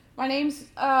My name's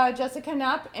Jessica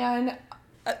Knapp, and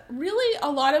really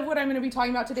a lot of what I'm going to be talking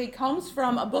about today comes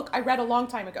from a book I read a long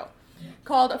time ago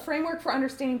called A Framework for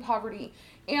Understanding Poverty.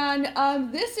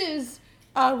 And this is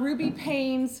Ruby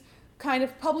Payne's kind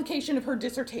of publication of her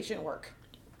dissertation work.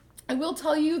 I will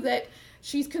tell you that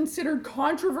she's considered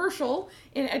controversial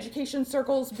in education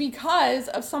circles because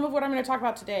of some of what I'm going to talk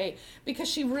about today, because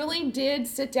she really did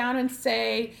sit down and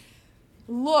say,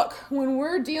 look, when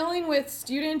we're dealing with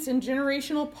students in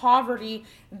generational poverty,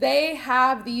 they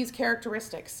have these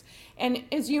characteristics. And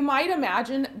as you might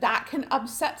imagine, that can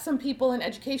upset some people in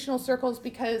educational circles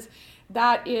because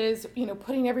that is,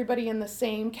 putting everybody in the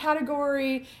same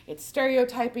category. It's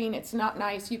stereotyping. It's not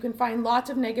nice. You can find lots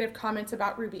of negative comments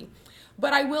about Ruby.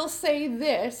 But I will say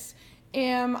this.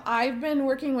 I've been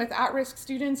working with at-risk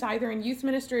students either in youth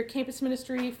ministry or campus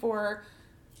ministry for,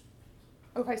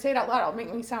 if I say it out loud, it'll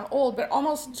make me sound old, but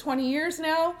almost 20 years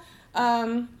now,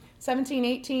 17,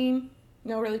 18,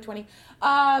 no, really 20.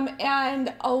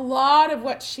 And a lot of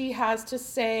what she has to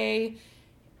say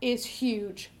is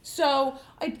huge. So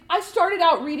I started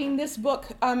out reading this book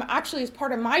actually as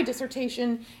part of my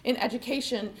dissertation in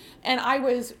education, and I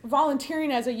was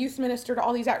volunteering as a youth minister to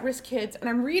all these at-risk kids, and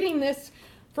I'm reading this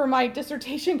for my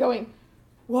dissertation going,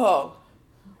 whoa,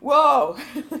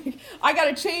 I got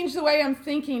to change the way I'm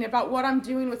thinking about what I'm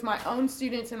doing with my own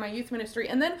students in my youth ministry.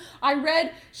 And then I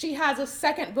read she has a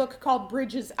second book called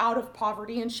Bridges Out of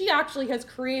Poverty, and she actually has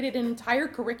created an entire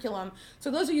curriculum.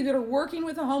 So those of you that are working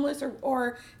with the homeless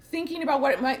or thinking about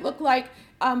what it might look like,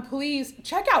 please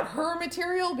check out her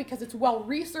material because it's well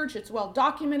researched, it's well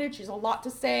documented, she's a lot to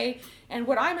say. And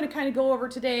what I'm going to kind of go over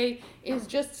today is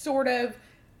just sort of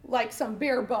like some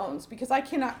bare bones, because I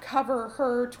cannot cover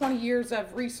her 20 years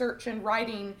of research and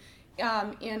writing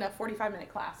in a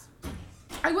 45-minute class.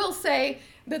 I will say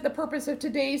that the purpose of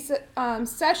today's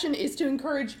session is to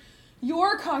encourage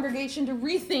your congregation to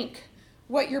rethink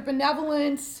what your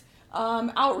benevolence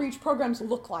outreach programs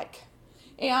look like.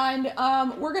 And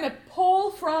we're going to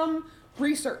pull from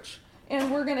research,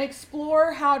 and we're going to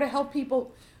explore how to help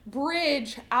people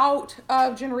bridge out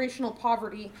of generational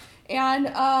poverty.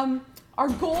 And our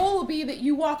goal will be that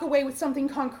you walk away with something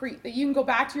concrete, that you can go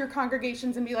back to your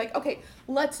congregations and be like, okay,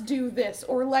 let's do this,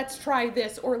 or let's try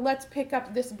this, or let's pick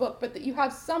up this book, but that you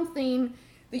have something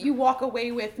that you walk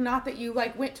away with, not that you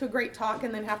went to a great talk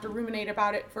and then have to ruminate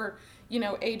about it for,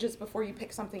 ages before you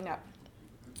pick something up.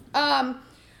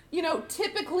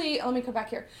 Typically, let me come back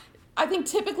here. I think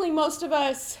typically most of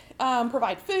us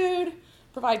provide food,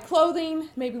 provide clothing,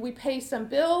 maybe we pay some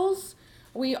bills,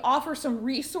 we offer some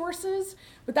resources,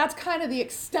 but that's kind of the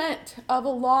extent of a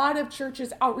lot of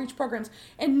churches' outreach programs.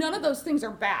 And none of those things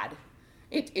are bad.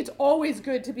 It's always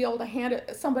good to be able to hand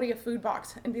somebody a food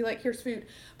box and be like, here's food.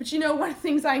 But one of the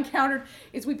things I encountered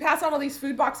is we pass out all these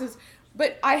food boxes,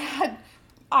 but I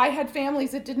had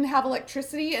families that didn't have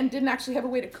electricity and didn't actually have a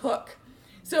way to cook.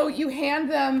 So you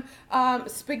hand them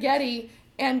spaghetti,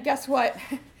 and guess what?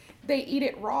 They eat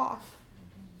it raw.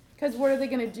 Because what are they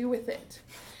going to do with it?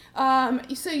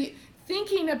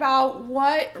 Thinking about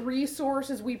what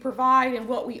resources we provide and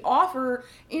what we offer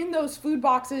in those food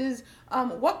boxes,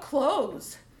 what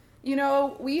clothes.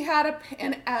 We had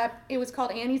it was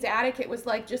called Annie's Attic. It was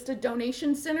like just a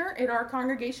donation center at our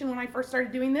congregation when I first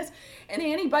started doing this. And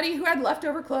anybody who had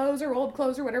leftover clothes or old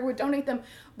clothes or whatever would donate them.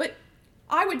 But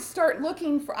I would start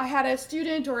I had a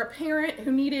student or a parent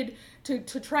who needed to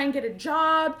try and get a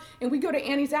job, and we go to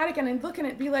Annie's Attic and I'd look at it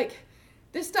and be like,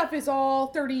 this stuff is all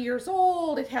 30 years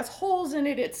old, it has holes in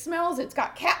it, it smells, it's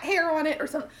got cat hair on it or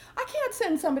something. I can't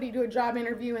send somebody to a job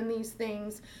interview in these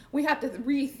things. We have to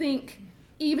rethink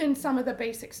even some of the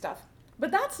basic stuff.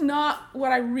 But that's not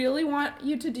what I really want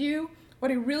you to do.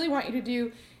 What I really want you to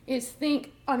do is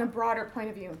think on a broader point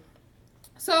of view.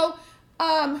 So,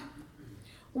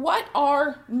 what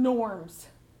are norms?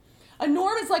 A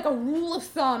norm is like a rule of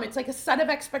thumb. It's like a set of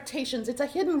expectations. It's a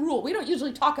hidden rule. We don't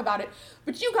usually talk about it,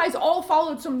 but you guys all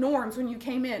followed some norms when you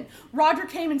came in. Roger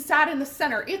came and sat in the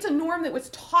center. It's a norm that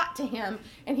was taught to him,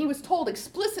 and he was told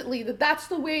explicitly that that's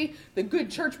the way the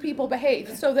good church people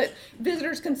behave, so that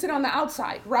visitors can sit on the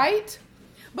outside, right?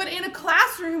 But in a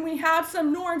classroom, we have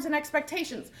some norms and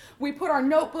expectations. We put our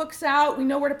notebooks out. We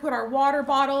know where to put our water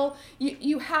bottle.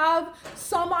 You have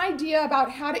some idea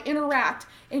about how to interact,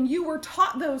 and you were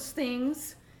taught those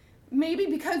things maybe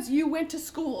because you went to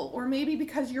school or maybe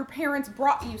because your parents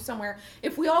brought you somewhere.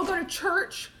 If we all go to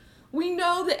church, we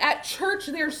know that at church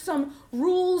there's some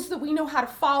rules that we know how to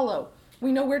follow.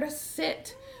 We know where to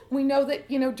sit. We know that,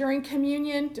 during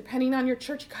communion, depending on your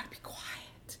church, you got to be quiet.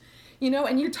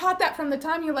 And you're taught that from the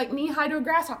time you're like knee-high to a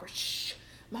grasshopper. Shh,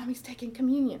 mommy's taking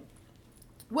communion.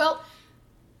 Well,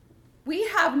 We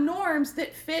have norms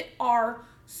that fit our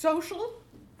social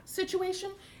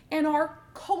situation and our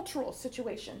cultural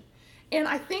situation. And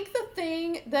I think the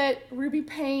thing that Ruby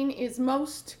Payne is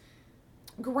most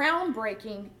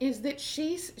groundbreaking is that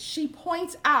she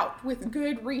points out with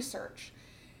good research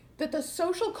that the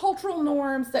social cultural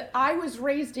norms that I was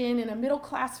raised in a middle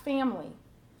class family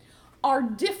are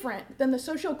different than the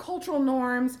sociocultural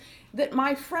norms that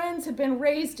my friends have been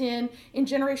raised in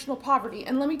generational poverty.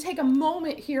 And let me take a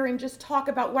moment here and just talk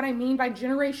about what I mean by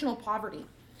generational poverty.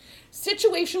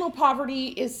 Situational poverty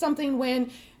is something when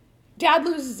dad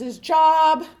loses his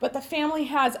job, but the family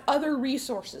has other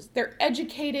resources. They're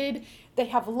educated, they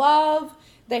have love,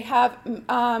 they have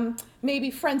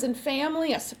maybe friends and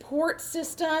family, a support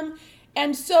system.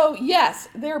 And so, yes,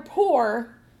 they're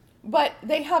poor, but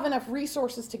they have enough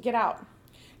resources to get out.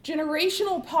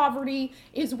 Generational poverty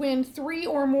is when 3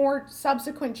 or more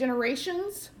subsequent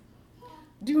generations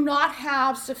do not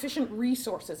have sufficient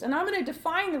resources. And I'm going to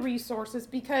define the resources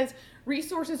because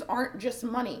resources aren't just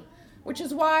money, which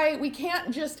is why we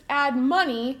can't just add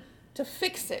money to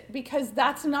fix it, because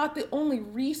that's not the only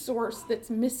resource that's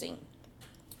missing.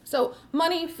 So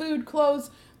money, food,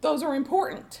 clothes, those are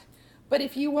important. But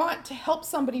if you want to help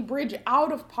somebody bridge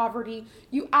out of poverty,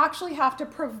 you actually have to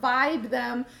provide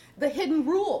them the hidden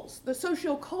rules, the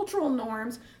socio-cultural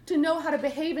norms to know how to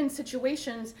behave in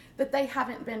situations that they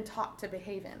haven't been taught to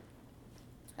behave in.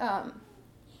 I'm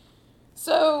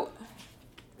sorry,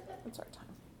 time.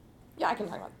 Yeah, I can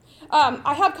talk about it.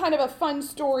 I have kind of a fun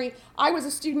story. I was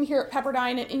a student here at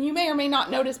Pepperdine, and you may or may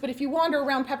not notice, but if you wander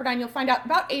around Pepperdine, you'll find out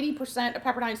about 80% of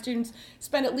Pepperdine students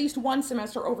spend at least one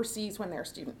semester overseas when they're a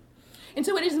student. And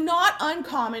so it is not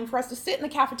uncommon for us to sit in the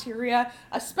cafeteria,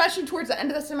 especially towards the end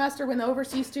of the semester when the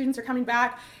overseas students are coming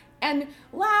back, and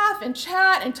laugh and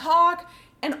chat and talk.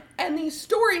 And these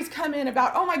stories come in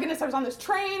about, oh my goodness, I was on this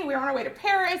train, we were on our way to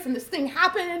Paris, and this thing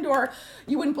happened, or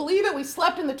you wouldn't believe it, we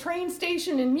slept in the train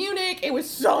station in Munich, it was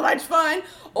so much fun,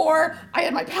 or I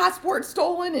had my passport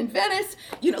stolen in Venice.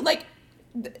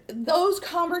 Those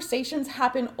conversations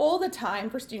happen all the time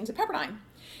for students at Pepperdine.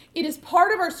 It is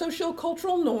part of our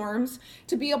socio-cultural norms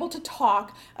to be able to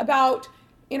talk about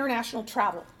international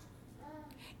travel.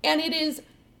 And it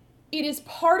is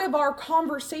part of our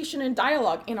conversation and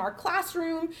dialogue in our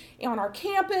classroom, on our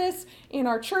campus, in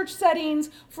our church settings,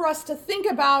 for us to think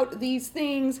about these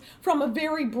things from a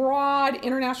very broad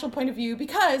international point of view,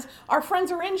 because our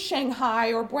friends are in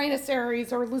Shanghai or Buenos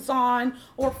Aires or Lausanne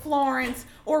or Florence,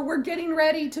 or we're getting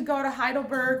ready to go to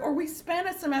Heidelberg, or we spent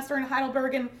a semester in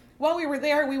Heidelberg, and while we were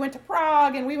there, we went to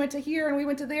Prague, and we went to here, and we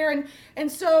went to there,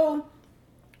 and so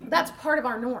that's part of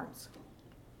our norms.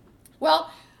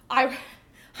 Well, I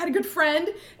had a good friend,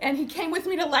 and he came with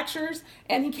me to lectures,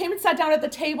 and he came and sat down at the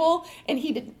table, and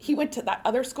he went to that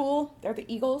other school, they're the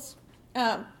Eagles,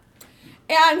 and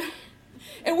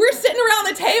we're sitting around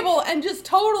the table and just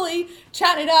totally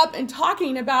chatting it up and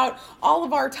talking about all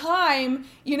of our time,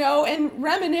 and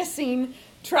reminiscing,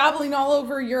 traveling all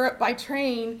over Europe by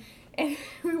train. And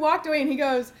we walked away, and he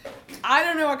goes, I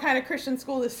don't know what kind of Christian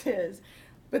school this is,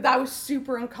 but that was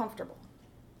super uncomfortable.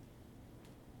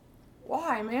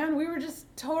 Why, man? We were just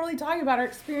totally talking about our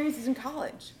experiences in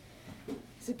college. He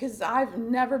said, because I've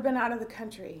never been out of the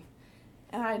country,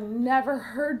 and I never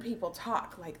heard people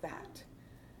talk like that.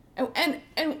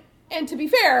 And to be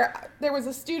fair, there was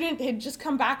a student that had just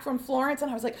come back from Florence, and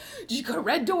I was like, did you go to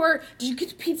Red Door? Did you get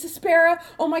to Pizza Spera?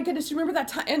 Oh my goodness, you remember that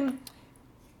time?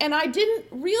 And I didn't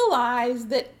realize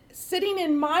that sitting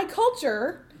in my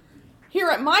culture here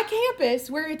at my campus,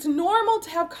 where it's normal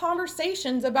to have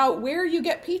conversations about where you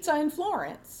get pizza in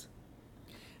Florence,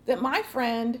 that my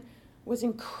friend was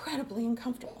incredibly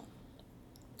uncomfortable.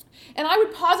 And I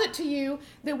would posit to you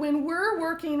that when we're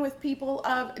working with people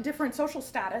of different social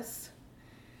status,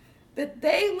 that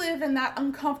they live in that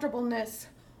uncomfortableness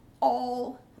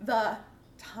all the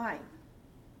time.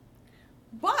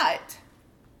 But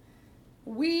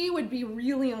we would be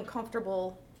really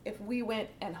uncomfortable if we went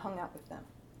and hung out with them.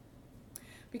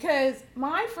 Because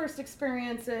my first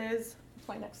experiences, what's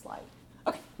my next slide?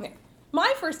 Okay, there.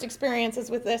 My first experiences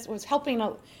with this was helping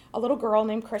a little girl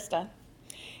named Krista.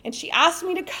 And she asked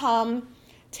me to come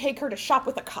take her to Shop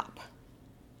with a Cop.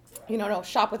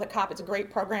 Shop with a Cop, it's a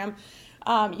great program.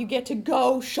 You get to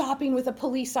go shopping with a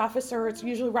police officer. It's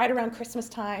usually right around Christmas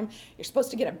time. You're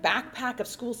supposed to get a backpack of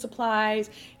school supplies.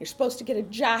 You're supposed to get a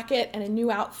jacket and a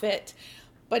new outfit.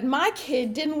 But my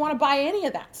kid didn't want to buy any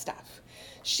of that stuff.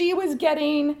 She was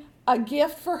getting a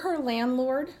gift for her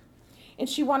landlord, and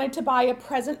she wanted to buy a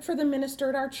present for the minister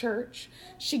at our church.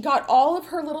 She got all of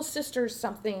her little sisters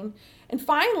something. And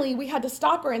finally, we had to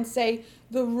stop her and say,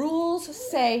 the rules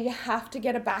say you have to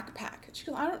get a backpack. She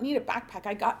goes, I don't need a backpack.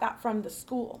 I got that from the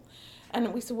school.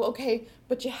 And we said, well, okay,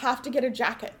 but you have to get a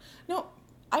jacket. No,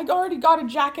 I already got a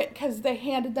jacket because they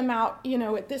handed them out,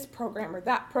 at this program or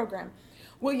that program.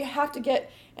 Well, you have to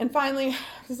get, and finally, I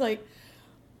was like,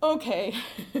 okay,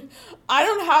 I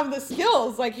don't have the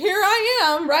skills. Like, here I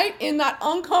am, right, in that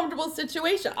uncomfortable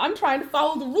situation. I'm trying to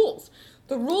follow the rules.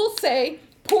 The rules say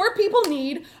poor people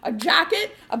need a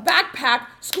jacket, a backpack,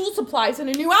 school supplies, and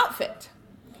a new outfit.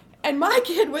 And my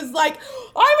kid was like,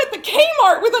 I'm at the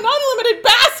Kmart with an unlimited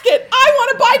basket. I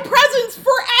want to buy presents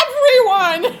for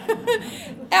everyone.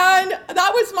 And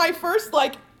that was my first,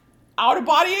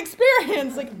 out-of-body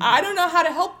experience. I don't know how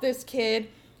to help this kid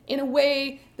in a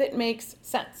way that makes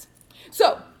sense.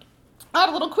 So, I have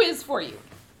a little quiz for you.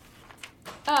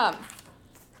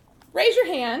 Raise your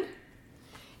hand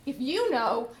if you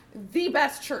know the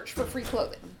best church for free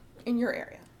clothing in your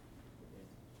area.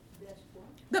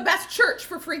 The best church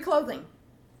for free clothing.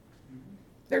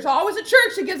 There's always a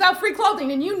church that gives out free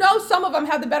clothing, and some of them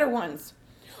have the better ones.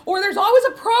 Or there's always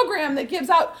a program that gives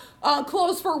out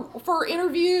clothes for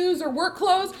interviews or work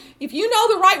clothes. If you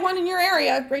know the right one in your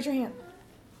area, raise your hand.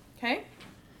 Okay?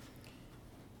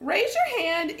 Raise your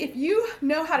hand if you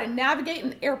know how to navigate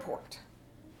an airport.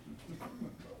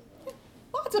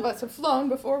 Lots of us have flown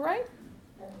before, right?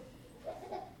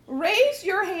 Raise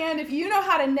your hand if you know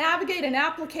how to navigate an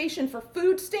application for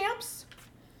food stamps,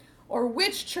 or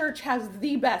which church has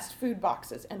the best food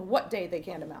boxes and what day they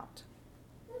hand them out.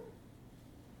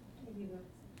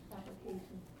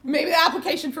 Maybe the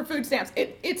application for food stamps.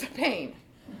 It's a pain,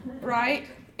 right?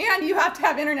 And you have to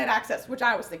have internet access, which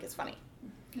I always think is funny.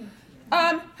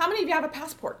 How many of you have a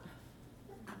passport?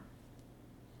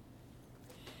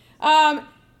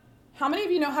 How many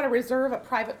of you know how to reserve a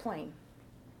private plane?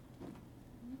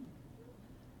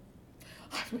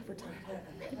 I've never done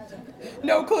it.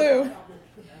 No clue.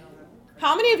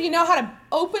 How many of you know how to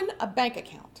open a bank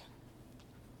account?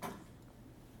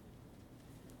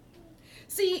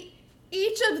 See,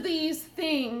 each of these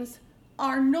things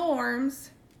are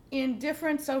norms in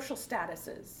different social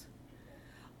statuses.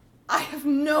 I have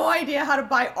no idea how to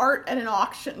buy art at an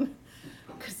auction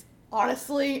because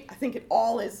honestly, I think it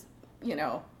all is,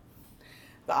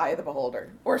 the eye of the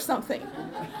beholder or something.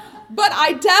 But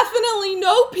I definitely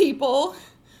know people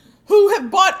who have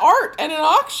bought art at an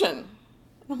auction.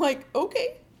 I'm like,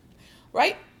 okay,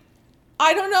 right?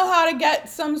 I don't know how to get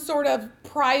some sort of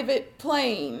private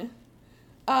plane,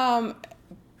 but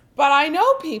I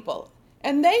know people,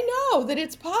 and they know that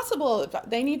it's possible. If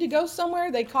they need to go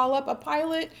somewhere, they call up a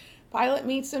pilot. Pilot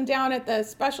meets them down at the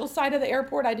special side of the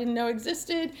airport I didn't know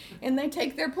existed, and they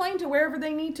take their plane to wherever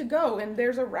they need to go, and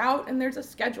there's a route, and there's a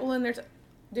schedule, and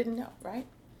didn't know, right?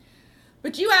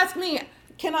 But you ask me,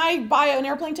 can I buy an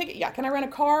airplane ticket? Yeah. Can I rent a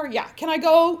car? Yeah. Can I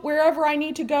go wherever I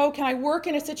need to go? Can I work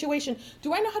in a situation?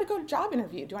 Do I know how to go to a job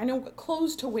interview? Do I know what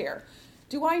clothes to wear?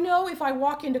 Do I know if I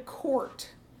walk into court,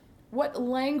 what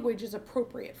language is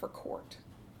appropriate for court?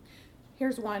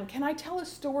 Here's one. Can I tell a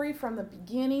story from the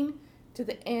beginning to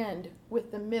the end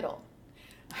with the middle?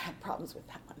 I had problems with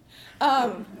that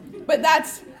one. But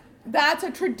that's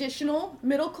a traditional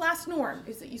middle class norm,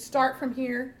 is that you start from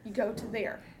here, you go to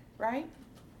there, right?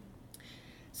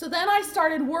 So then I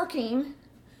started working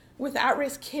with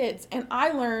at-risk kids, and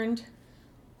I learned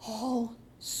all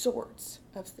sorts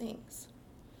of things.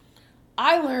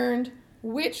 I learned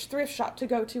which thrift shop to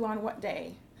go to on what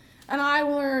day. And I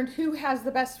learned who has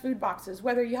the best food boxes,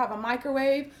 whether you have a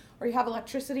microwave or you have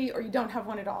electricity or you don't have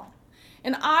one at all.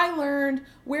 And I learned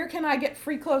where can I get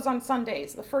free clothes on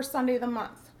Sundays, the first Sunday of the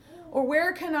month, or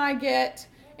where can I get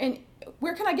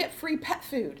free pet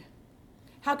food?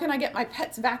 How can I get my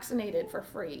pets vaccinated for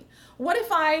free? What if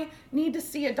I need to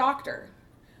see a doctor?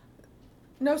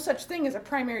 No such thing as a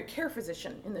primary care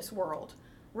physician in this world,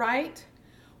 right?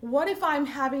 What if I'm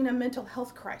having a mental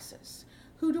health crisis?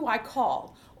 Who do I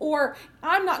call? Or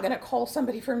I'm not going to call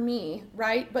somebody for me,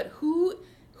 right? But who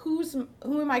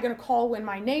am I going to call when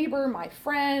my neighbor, my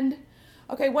friend?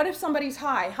 Okay, what if somebody's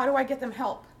high? How do I get them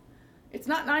help? It's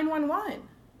not 911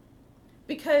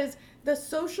 because the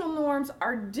social norms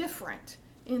are different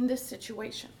in this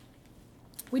situation.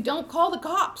 We don't call the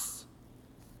cops.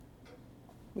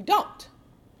 We don't.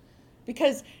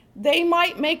 Because they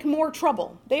might make more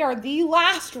trouble. They are the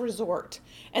last resort.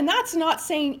 And that's not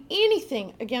saying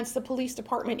anything against the police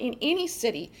department in any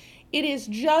city. It is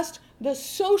just the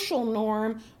social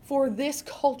norm for this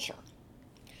culture.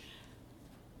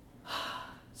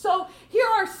 So here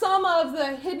are some of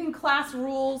the hidden class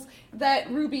rules that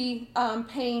Ruby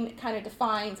Payne kind of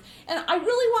defines. And I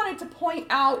really wanted to point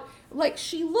out, like,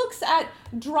 she looks at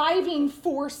driving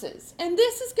forces. And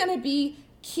this is going to be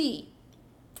key.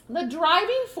 The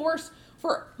driving force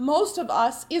for most of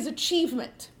us is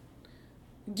achievement.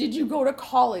 Did you go to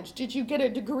college? Did you get a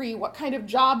degree? What kind of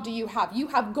job do you have? You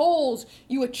have goals,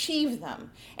 you achieve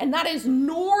them. And that is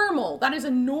normal. That is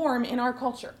a norm in our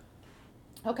culture.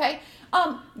 Okay?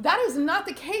 That is not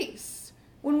the case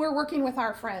when we're working with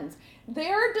our friends.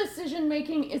 Their decision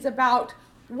making is about,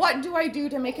 what do I do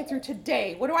to make it through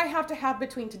today? What do I have to have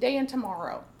between today and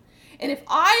tomorrow? And if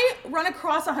I run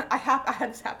across I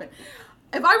had this happen.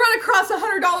 If I run across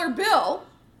 $100 bill,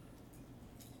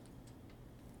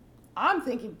 I'm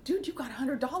thinking, dude, you got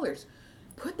 $100.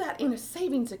 Put that in a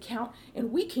savings account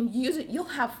and we can use it. You'll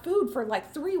have food for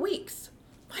like 3 weeks.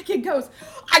 My kid goes,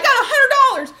 I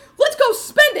got $100. Let's go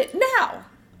spend it now.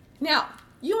 Now,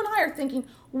 you and I are thinking,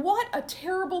 what a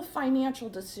terrible financial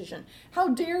decision. How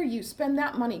dare you spend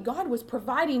that money? God was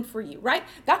providing for you, right?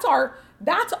 That's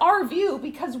our view,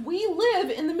 because we live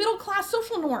in the middle class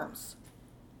social norms.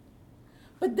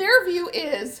 But their view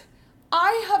is,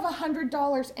 I have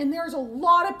 $100 and there's a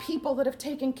lot of people that have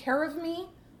taken care of me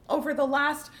over the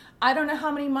last, I don't know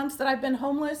how many months that I've been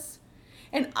homeless,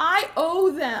 and I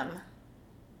owe them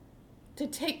to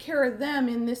take care of them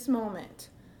in this moment,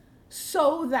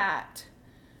 so that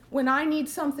when I need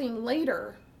something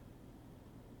later,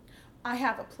 I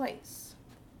have a place.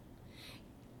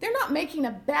 They're not making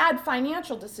a bad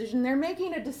financial decision. They're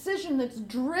making a decision that's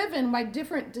driven by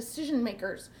different decision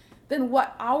makers than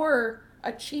what our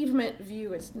achievement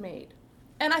view is made.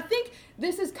 And I think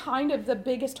this is kind of the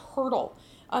biggest hurdle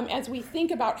as we think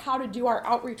about how to do our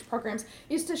outreach programs,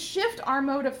 is to shift our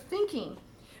mode of thinking.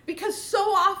 Because so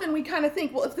often we kind of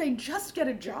think, well, if they just get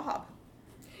a job,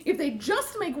 if they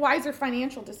just make wiser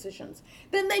financial decisions,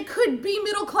 then they could be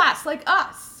middle class like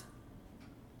us.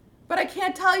 But I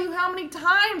can't tell you how many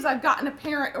times I've gotten a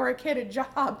parent or a kid a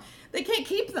job. They can't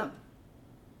keep them.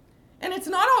 And it's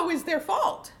not always their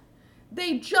fault.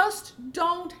 They just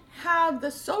don't have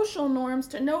the social norms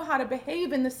to know how to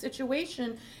behave in this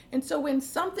situation. And so when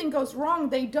something goes wrong,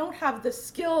 they don't have the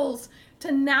skills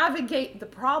to navigate the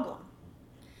problem.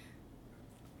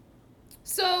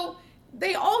 So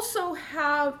they also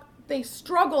they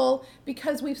struggle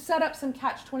because we've set up some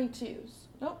catch-22s.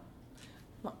 Nope.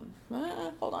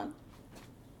 Hold on.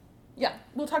 Yeah,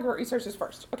 we'll talk about resources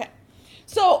first. Okay.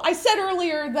 So I said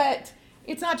earlier that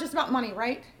it's not just about money,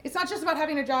 right? It's not just about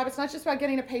having a job. It's not just about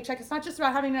getting a paycheck. It's not just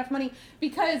about having enough money,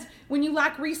 because when you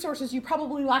lack resources, you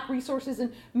probably lack resources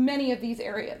in many of these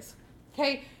areas.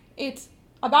 Okay? It's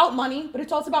about money, but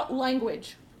it's also about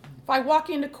language. If I walk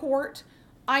into court,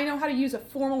 I know how to use a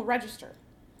formal register.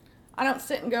 I don't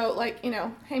sit and go like,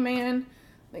 hey man,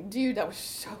 like, dude, that was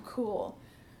so cool.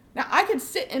 Now I could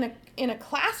sit in a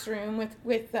classroom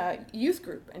with a youth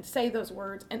group and say those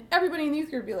words, and everybody in the youth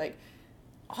group would be like,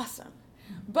 awesome.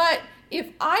 But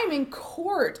if I'm in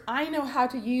court, I know how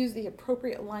to use the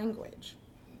appropriate language.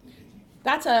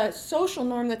 That's a social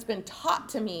norm that's been taught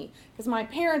to me, because my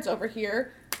parents over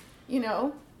here,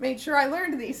 made sure I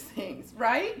learned these things,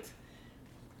 right?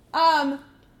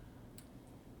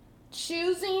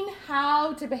 Choosing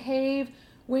how to behave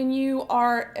when you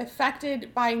are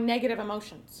affected by negative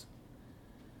emotions.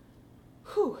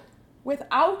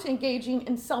 Without engaging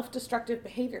in self-destructive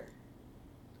behavior.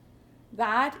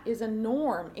 That is a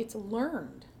norm. It's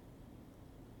learned.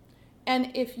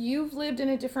 And if you've lived in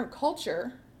a different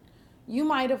culture, you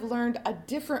might have learned a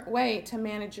different way to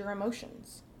manage your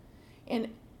emotions. And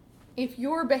if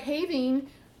you're behaving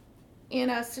in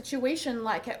a situation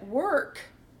like at work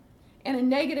and a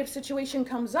negative situation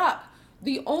comes up,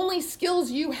 the only skills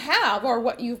you have are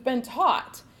what you've been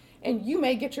taught. And you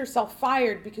may get yourself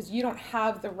fired because you don't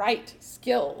have the right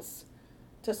skills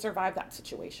to survive that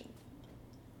situation.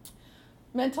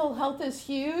 Mental health is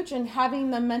huge, and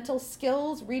having the mental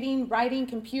skills, reading, writing,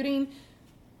 computing,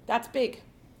 that's big.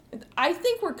 I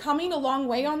think we're coming a long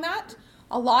way on that.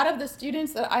 A lot of the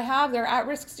students that I have, they're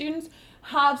at-risk students,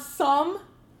 have some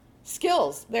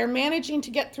skills. They're managing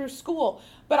to get through school.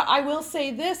 But I will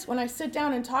say this, when I sit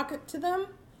down and talk to them,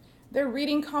 their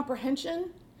reading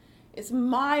comprehension is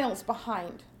miles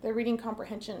behind their reading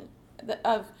comprehension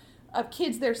of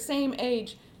kids their same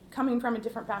age coming from a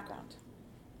different background.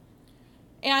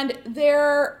 And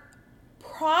they're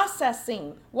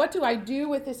processing, what do I do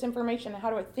with this information and how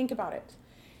do I think about it,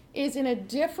 is in a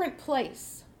different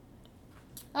place.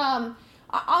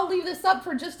 I'll leave this up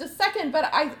for just a second, but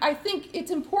I think it's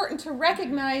important to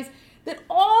recognize that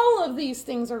all of these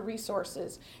things are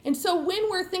resources. And so when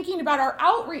we're thinking about our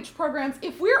outreach programs,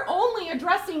 if we're only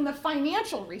addressing the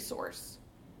financial resource,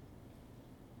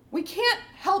 we can't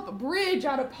help bridge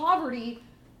out of poverty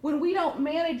when we don't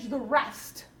manage the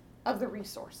rest of the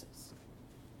resources.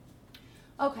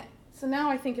 Okay, so now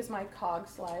I think is my cog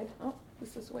slide. Oh,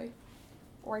 this way.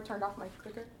 Or I turned off my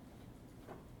clicker.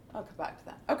 I'll come back to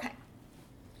that. Okay.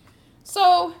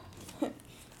 So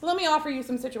let me offer you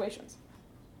some situations.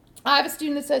 I have a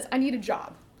student that says, I need a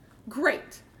job.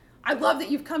 Great. I love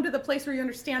that you've come to the place where you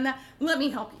understand that. Let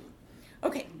me help you.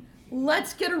 Okay,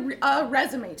 let's get a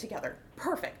resume together.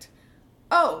 Perfect.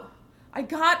 Oh, I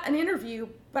got an interview,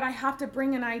 but I have to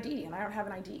bring an ID, and I don't have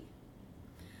an ID.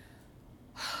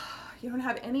 You don't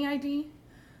have any ID?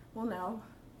 Well, no.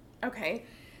 Okay,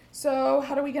 so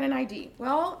how do we get an ID?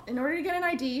 Well, in order to get an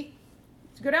ID,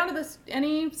 to go down to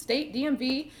any state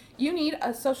DMV, you need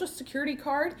a social security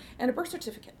card and a birth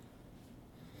certificate.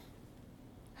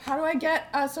 How do I get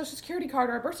a social security card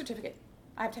or a birth certificate?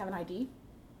 I have to have an ID.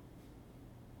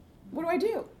 What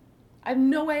do? I have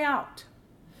no way out.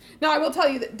 Now, I will tell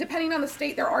you that depending on the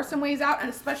state, there are some ways out, and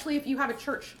especially if you have a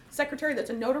church secretary that's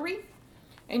a notary,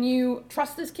 and you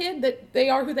trust this kid that they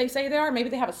are who they say they are, maybe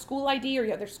they have a school ID or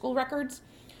you have their school records,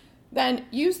 then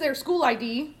use their school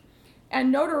ID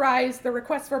and notarize the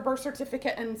request for a birth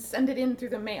certificate and send it in through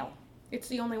the mail. It's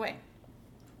the only way.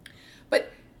 But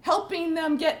helping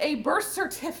them get a birth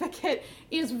certificate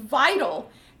is vital.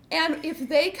 And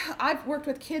I've worked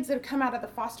with kids that have come out of the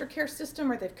foster care system,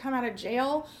 or they've come out of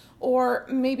jail, or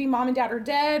maybe mom and dad are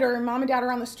dead, or mom and dad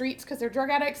are on the streets because they're drug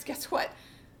addicts. Guess what?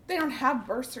 They don't have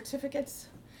birth certificates.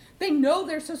 They know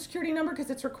their social security number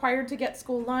because it's required to get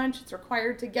school lunch, it's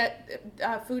required to get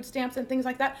food stamps and things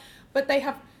like that, but they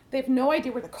have no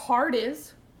idea where the card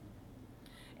is.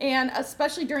 And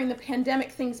especially during the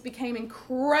pandemic, things became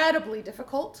incredibly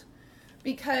difficult,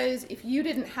 because if you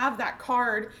didn't have that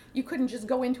card, you couldn't just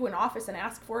go into an office and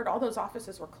ask for it. All those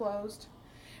offices were closed.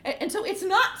 And so it's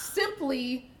not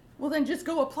simply, well, then just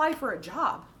go apply for a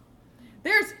job.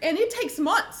 And it takes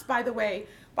months, by the way.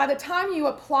 By the time you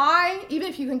apply, even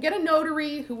if you can get a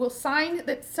notary who will sign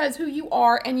that says who you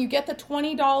are, and you get the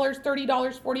 $20,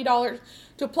 $30, $40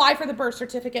 to apply for the birth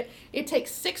certificate, it takes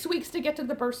 6 weeks to get to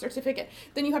the birth certificate.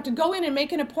 Then you have to go in and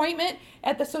make an appointment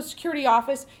at the Social Security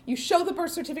office. You show the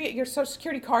birth certificate, your Social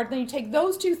Security card. Then you take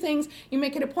those two things, you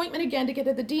make an appointment again to get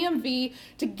to the DMV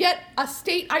to get a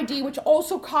state ID, which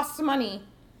also costs money.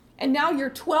 And now you're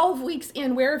 12 weeks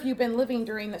in. Where have you been living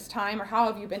during this time, or how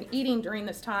have you been eating during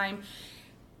this time?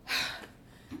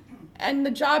 And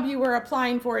the job you were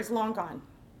applying for is long gone.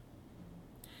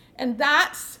 And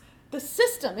that's the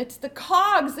system. It's the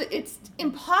cogs. It's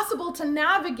impossible to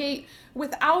navigate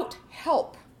without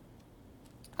help.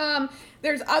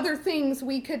 There's other things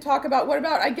we could talk about. What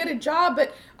about, I get a job,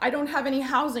 but I don't have any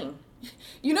housing?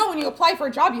 You know, when you apply for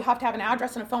a job, you have to have an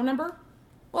address and a phone number.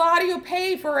 Well, how do you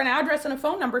pay for an address and a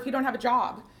phone number if you don't have a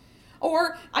job?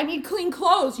 Or, I need clean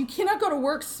clothes. You cannot go to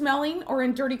work smelling or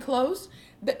in dirty clothes.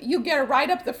 You get a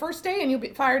write-up the first day and you'll be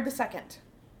fired the second.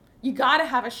 You got to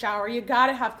have a shower. You got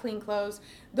to have clean clothes.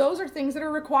 Those are things that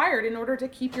are required in order to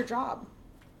keep your job.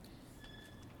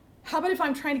 How about if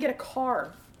I'm trying to get a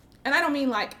car? And I don't mean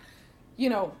like,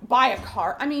 buy a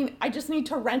car. I mean, I just need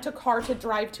to rent a car to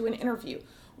drive to an interview.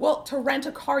 Well, to rent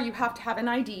a car, you have to have an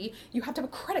ID. You have to have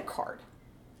a credit card,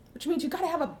 which means you got to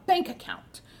have a bank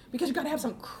account, because you got to have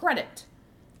some credit.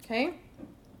 Okay?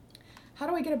 How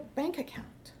do I get a bank account?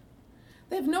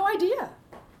 They have no idea.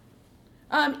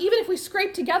 Even if we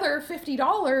scrape together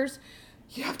 $50,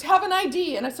 you have to have an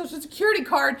ID and a social security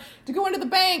card to go into the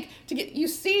bank to get. You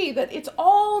see that it's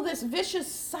all this vicious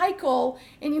cycle,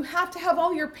 and you have to have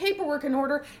all your paperwork in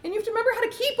order, and you have to remember how to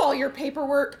keep all your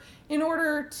paperwork in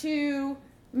order to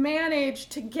manage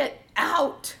to get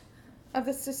out of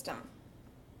the system.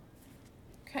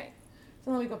 Okay,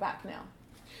 so let me go back now.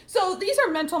 So these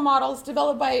are mental models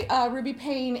developed by Ruby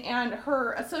Payne and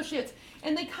her associates,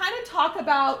 and they kind of talk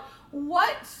about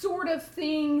what sort of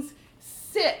things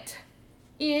sit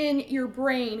in your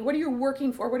brain. What are you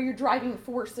working for? What are your driving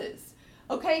forces?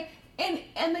 Okay,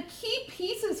 and the key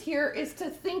pieces here is to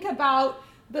think about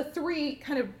the three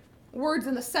kind of words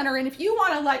in the center. And if you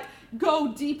want to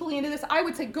go deeply into this, I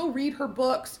would say go read her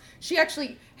books. She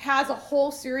actually has a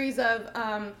whole series of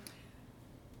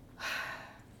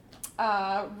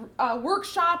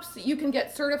workshops that you can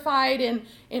get certified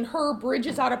in her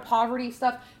Bridges Out of Poverty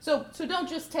stuff. So don't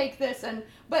just take this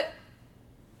but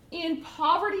in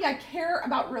poverty, I care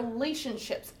about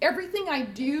relationships. Everything I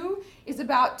do is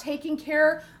about taking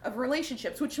care of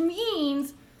relationships, which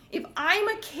means if I'm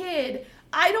a kid,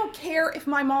 I don't care if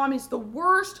my mom is the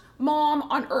worst mom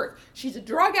on earth. She's a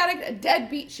drug addict, a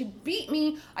deadbeat. She beat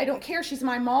me. I don't care. She's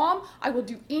my mom. I will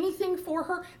do anything for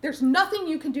her. There's nothing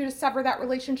you can do to sever that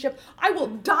relationship. I will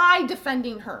die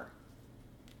defending her.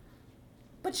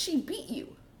 But she beat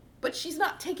you. But she's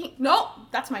not taking, no,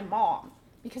 that's my mom.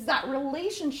 Because that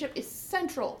relationship is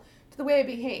central to the way I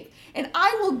behave. And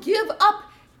I will give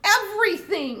up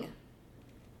everything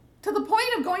to the point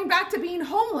of going back to being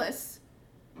homeless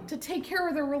to take care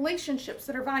of the relationships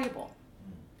that are valuable.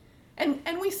 And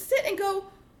we sit and go,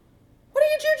 what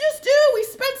did you just do? We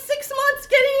spent 6 months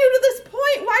getting you to this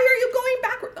point. Why are you going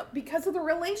backward? Because of the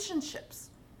relationships,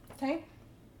 okay?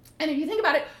 And if you think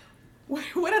about it,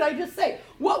 what did I just say?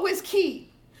 What was key?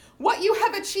 What you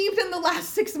have achieved in the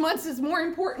last 6 months is more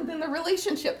important than the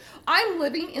relationship. I'm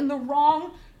living in the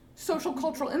wrong social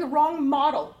cultural, in the wrong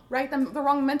model, right? The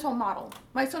wrong mental model.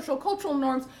 My social cultural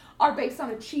norms are based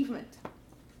on achievement.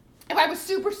 If I was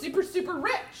super, super, super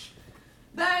rich,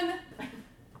 then,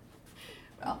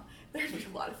 well, there's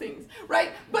a lot of things,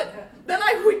 right? But then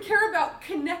I would care about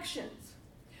connections.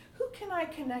 Who can I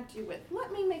connect you with?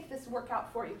 Let me make this work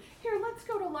out for you. Here, let's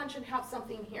go to lunch and have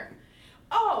something here.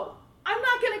 Oh, I'm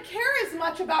not going to care as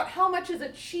much about how much is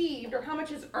achieved or how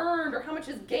much is earned or how much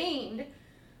is gained,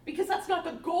 because that's not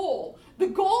the goal. The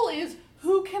goal is,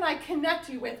 who can I connect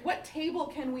you with? What table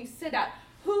can we sit at?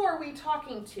 Who are we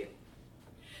talking to?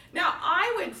 Now,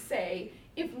 I would say,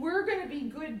 if we're going to be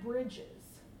good bridges,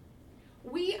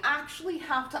 we actually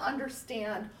have to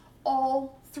understand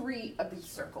all 3 of these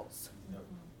circles. Yep.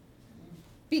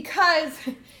 Because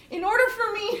in order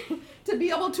for me to be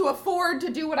able to afford to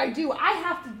do what I do, I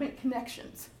have to make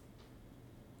connections.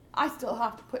 I still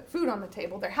have to put food on the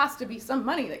table. There has to be some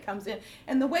money that comes in.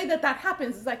 And the way that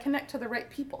happens is I connect to the right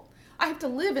people. I have to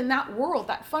live in that world,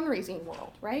 that fundraising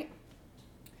world, right?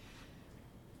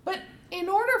 But in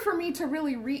order for me to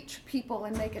really reach people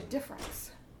and make a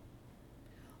difference,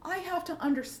 I have to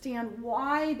understand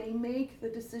why they make the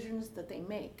decisions that they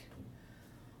make.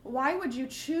 Why would you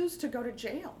choose to go to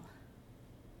jail?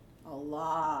 A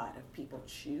lot of people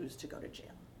choose to go to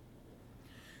jail.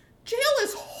 Jail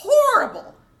is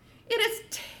horrible. It is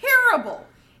terrible.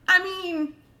 I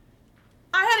mean,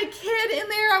 I had a kid in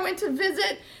there I went to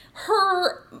visit.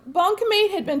 Her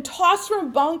bunkmate had been tossed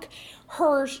from bunk.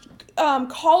 Her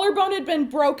collarbone had been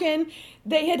broken.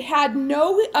 They had had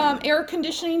no air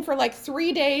conditioning for like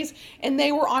 3 days, and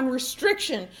they were on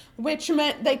restriction, which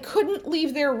meant they couldn't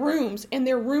leave their rooms, and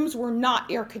their rooms were not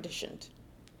air conditioned.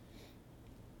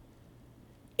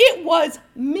 It was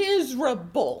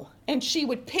miserable, and she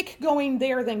would pick going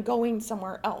there than going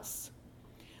somewhere else.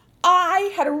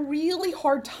 I had a really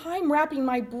hard time wrapping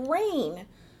my brain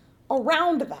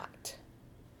around that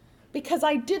because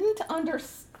I didn't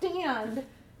understand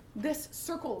this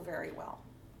circle very well.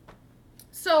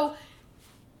 So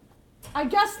I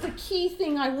guess the key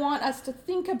thing I want us to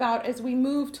think about as we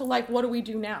move to like, what do we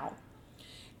do now,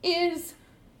 is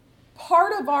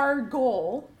part of our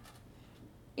goal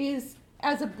is,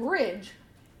 as a bridge,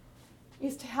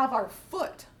 is to have our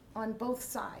foot on both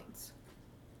sides.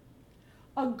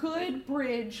 A good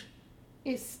bridge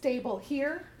is stable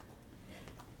here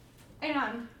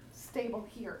and stable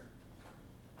here.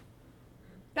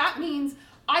 That means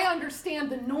I understand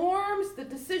the norms, the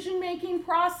decision-making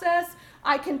process.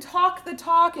 I can talk the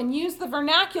talk and use the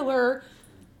vernacular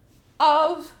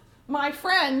of my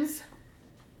friends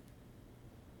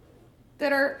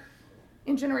that are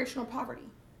in generational poverty.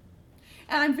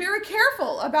 And I'm very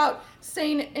careful about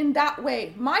saying in that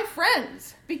way, my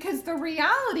friends, because the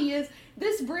reality is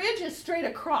this bridge is straight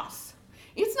across.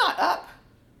 It's not up.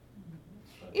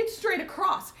 It's straight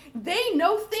across. They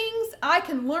know things, I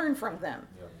can learn from them.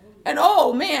 And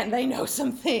oh man, they know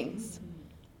some things.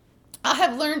 I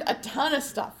have learned a ton of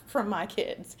stuff from my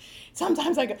kids.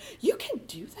 Sometimes I go, you can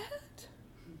do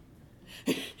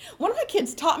that? One of my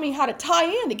kids taught me how to tie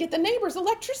in to get the neighbor's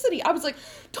electricity. I was like,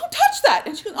 don't touch that.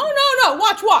 And she goes, oh, no,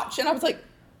 watch. And I was like,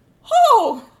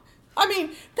 oh, I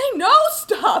mean, they know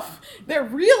stuff. They're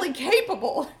really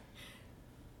capable.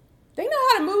 They know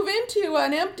how to move into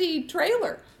an empty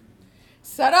trailer,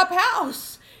 set up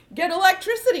house, get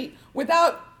electricity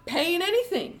without paying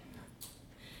anything.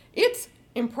 It's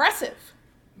impressive.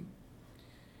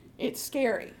 It's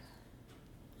scary.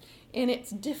 And it's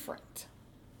different.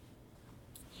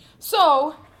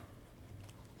 So,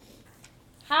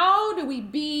 how do we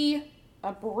be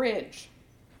a bridge?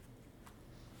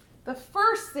 The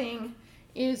first thing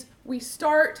is we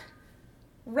start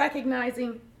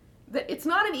recognizing that it's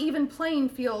not an even playing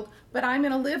field, but I'm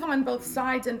going to live on both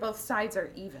sides, and both sides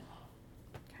are even.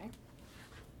 Okay?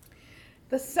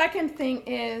 The second thing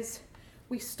is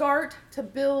we start to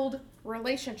build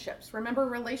relationships. Remember,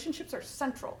 relationships are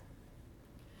central.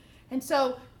 And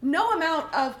so no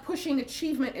amount of pushing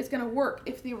achievement is going to work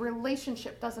if the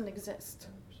relationship doesn't exist.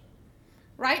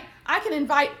 Right? I can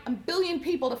invite 1 billion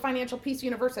people to Financial Peace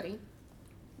University,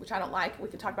 which I don't like. We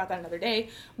could talk about that another day.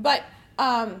 But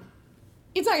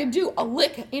it's not going to do a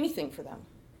lick anything for them.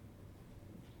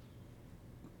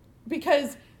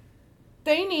 Because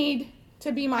they need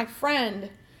to be my friend.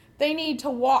 They need to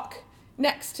walk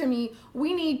next to me.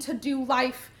 We need to do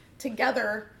life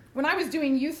together. When I was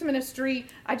doing youth ministry,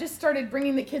 I just started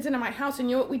bringing the kids into my house, and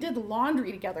you know what? We did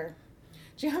laundry together.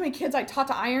 Do you know how many kids I taught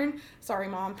to iron? Sorry,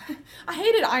 Mom. I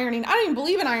hated ironing. I don't even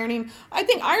believe in ironing. I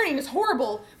think ironing is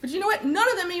horrible. But you know what?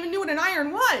 None of them even knew what an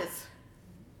iron was.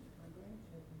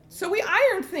 So we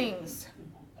ironed things.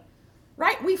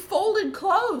 Right? We folded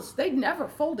clothes. They'd never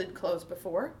folded clothes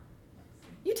before.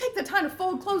 You take the time to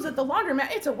fold clothes at the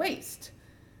laundromat, it's a waste.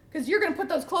 Because you're going to put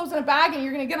those clothes in a bag and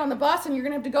you're going to get on the bus and you're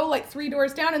going to have to go like 3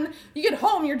 doors down, and you get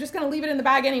home, you're just going to leave it in the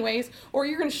bag anyways, or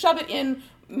you're going to shove it in.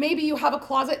 Maybe you have a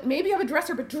closet, maybe you have a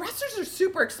dresser, but dressers are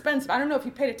super expensive. I don't know if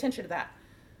you paid attention to that.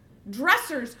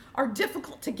 Dressers are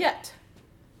difficult to get.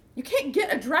 You can't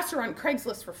get a dresser on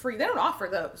Craigslist for free. They don't offer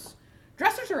those.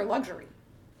 Dressers are a luxury.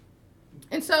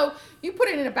 And so you put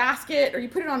it in a basket, or you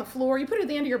put it on the floor, you put it at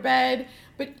the end of your bed,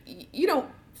 but you don't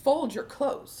fold your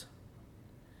clothes.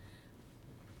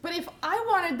 But if I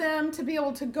wanted them to be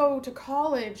able to go to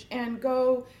college and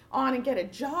go on and get a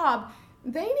job,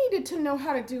 they needed to know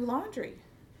how to do laundry.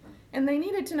 And they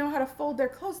needed to know how to fold their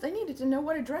clothes. They needed to know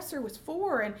what a dresser was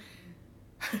for, and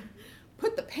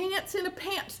put the pants in a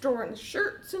pants drawer and the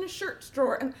shirts in a shirts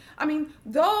drawer. And I mean,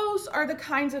 those are the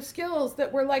kinds of skills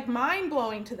that were like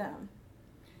mind-blowing to them.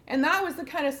 And that was the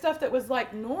kind of stuff that was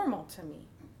like normal to me.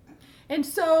 And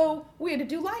so we had to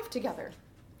do life together.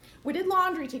 We did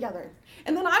laundry together.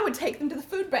 And then I would take them to the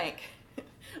food bank.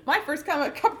 My first couple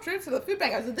trips to the food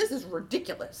bank, I said, this is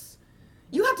ridiculous.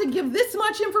 You have to give this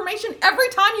much information every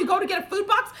time you go to get a food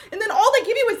box, and then all they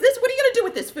give you is this? What are you going to do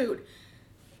with this food?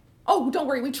 Oh, don't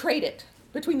worry, we trade it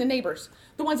between the neighbors.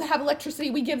 The ones that have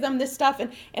electricity, we give them this stuff,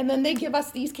 and then they give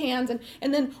us these cans,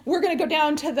 and then we're going to go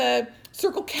down to the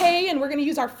Circle K, and we're going to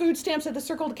use our food stamps at the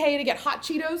Circle K to get hot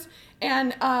Cheetos.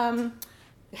 And,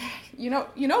 you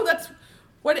know that's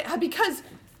what it, because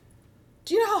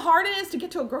do you know how hard it is to get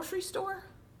to a grocery store?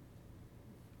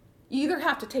 You either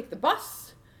have to take the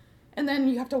bus, and then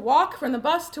you have to walk from the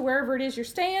bus to wherever it is you're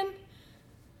staying.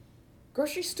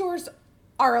 Grocery stores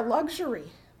are a luxury.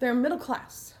 They're middle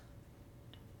class.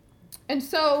 And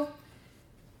so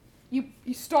you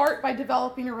start by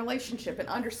developing a relationship and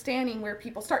understanding where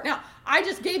people start. Now, I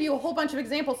just gave you a whole bunch of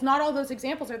examples. Not all those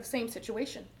examples are the same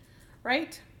situation,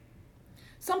 right?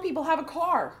 Some people have a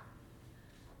car.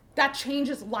 That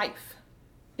changes life.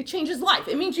 It changes life.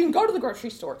 It means you can go to the grocery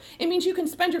store. It means you can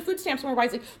spend your food stamps more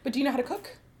wisely. But do you know how to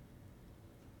cook?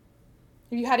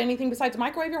 Have you had anything besides a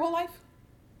microwave your whole life?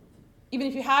 Even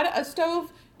if you had a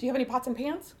stove, do you have any pots and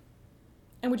pans?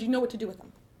 And would you know what to do with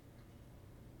them?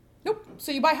 Nope.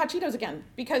 So you buy hot Cheetos again,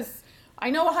 because I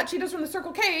know a hot Cheetos from the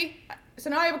Circle K, so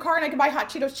now I have a car and I can buy hot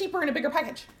Cheetos cheaper in a bigger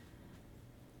package.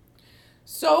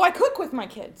 So I cook with my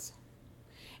kids.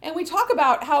 And we talk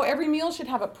about how every meal should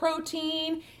have a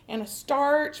protein and a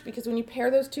starch, because when you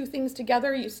pair those two things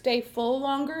together, you stay full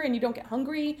longer and you don't get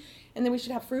hungry. And then we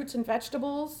should have fruits and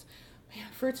vegetables. Man,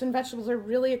 fruits and vegetables are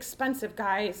really expensive,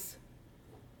 guys.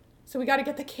 So we got to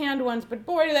get the canned ones, but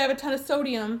boy, do they have a ton of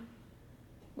sodium,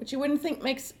 which you wouldn't think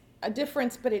makes a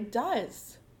difference, but it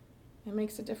does. It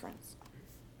makes a difference.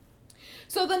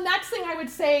 So the next thing I would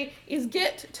say is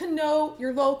get to know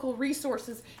your local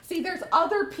resources. See, there's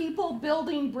other people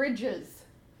building bridges,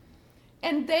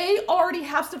 and they already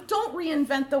have stuff. Don't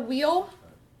reinvent the wheel.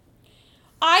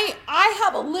 I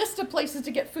have a list of places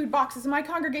to get food boxes, and my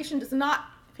congregation does not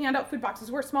hand out food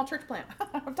boxes. We're a small church plant. I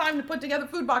don't have time to put together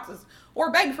food boxes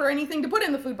or beg for anything to put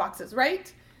in the food boxes,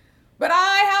 right? But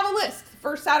I have a list.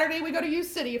 First Saturday we go to Youth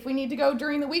City. If we need to go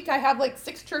during the week, I have like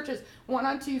 6 churches. 1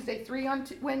 on Tuesday, 3 on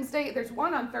Wednesday. There's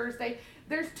 1 on Thursday.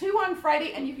 There's 2 on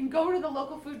Friday, and you can go to the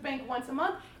local food bank once a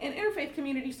month. And Interfaith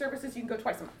Community Services, you can go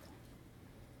twice a month.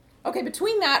 Okay,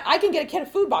 between that, I can get a kid a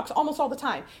food box almost all the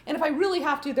time. And if I really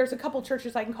have to, there's a couple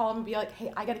churches I can call them and be like,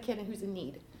 hey, I got a kid who's in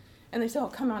need. And they say, oh,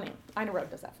 come on in. Ina Road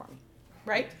does that for me,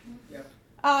 right? Yep.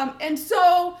 And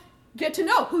so get to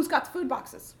know who's got the food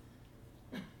boxes.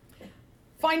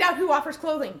 Find out who offers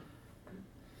clothing.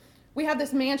 We have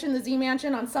this mansion, the Z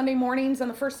Mansion, on Sunday mornings on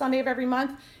the first Sunday of every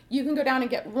month. You can go down and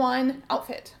get 1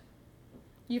 outfit.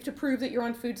 You have to prove that you're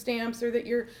on food stamps or that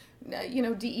you're,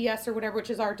 DES or whatever, which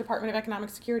is our Department of Economic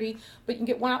Security. But you can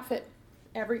get 1 outfit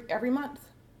every month.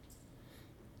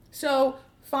 So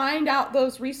find out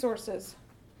those resources.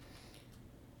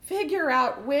 Figure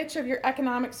out which of your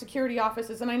economic security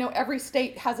offices, and I know every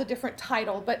state has a different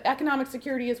title, but economic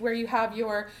security is where you have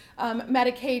your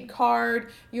Medicaid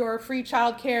card, your free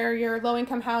child care, your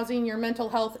low-income housing, your mental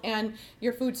health, and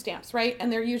your food stamps, right?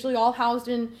 And they're usually all housed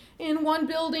in one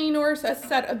building or a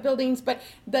set of buildings, but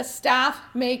the staff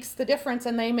makes the difference,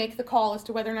 and they make the call as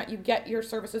to whether or not you get your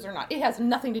services or not. It has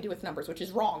nothing to do with numbers, which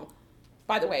is wrong,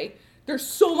 by the way. There's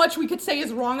so much we could say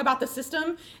is wrong about the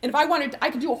system, and if I wanted, I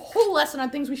could do a whole lesson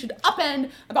on things we should upend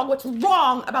about what's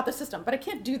wrong about the system, but I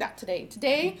can't do that today.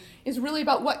 Today is really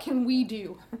about what can we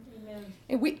do. Amen.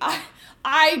 And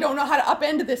I don't know how to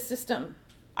upend this system.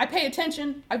 I pay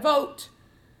attention, I vote,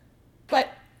 but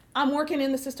I'm working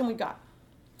in the system we got.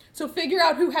 So figure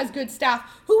out who has good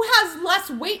staff, who has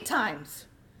less wait times.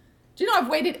 Do you know I've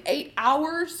waited 8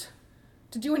 hours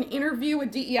to do an interview with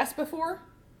DES before?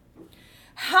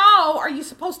 How are you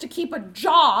supposed to keep a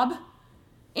job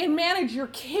and manage your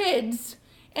kids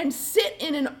and sit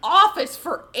in an office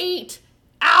for 8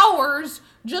 hours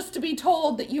just to be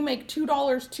told that you make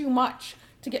 $2 too much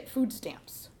to get food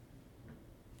stamps?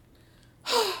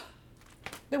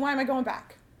 Then why am I going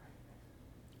back?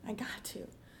 I got to,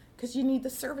 because you need the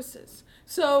services.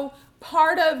 So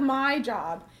part of my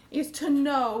job is to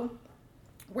know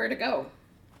where to go.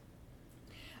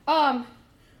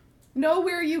 Know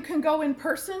where you can go in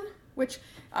person, which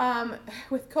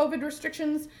with COVID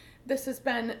restrictions, this has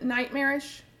been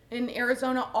nightmarish. In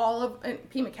Arizona, in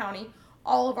Pima County,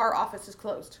 all of our offices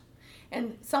closed.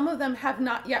 And some of them have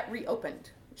not yet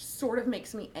reopened, which sort of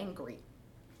makes me angry.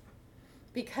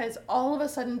 Because all of a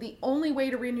sudden, the only way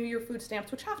to renew your food stamps,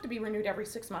 which have to be renewed every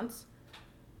 6 months,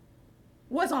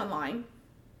 was online.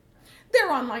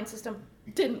 Their online system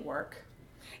didn't work.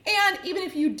 And even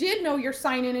if you did know your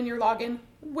sign-in and your login,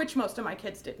 which most of my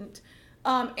kids didn't,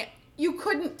 you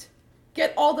couldn't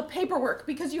get all the paperwork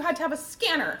because you had to have a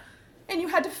scanner and you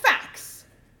had to fax.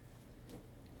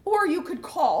 Or you could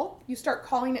call. You start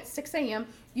calling at 6 a.m.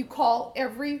 You call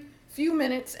every few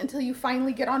minutes until you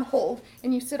finally get on hold,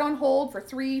 and you sit on hold for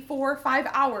 3, 4, 5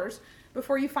 hours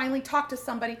before you finally talk to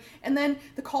somebody, and then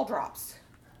the call drops.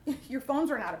 Your phones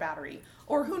run out of battery,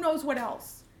 or who knows what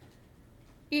else.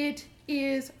 It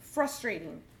is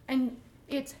frustrating, and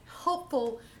it's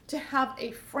helpful to have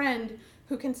a friend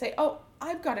who can say, oh,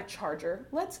 I've got a charger.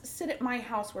 Let's sit at my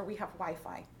house where we have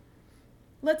Wi-Fi.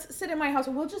 Let's sit at my house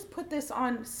and we'll just put this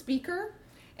on speaker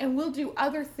and we'll do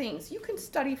other things. You can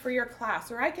study for your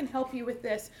class, or I can help you with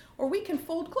this, or we can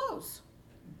fold clothes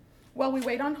while we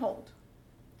wait on hold.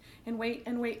 And wait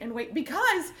and wait and wait.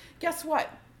 Because guess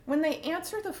what? When they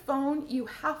answer the phone, you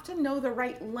have to know the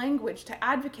right language to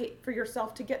advocate for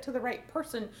yourself to get to the right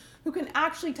person who can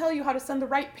actually tell you how to send the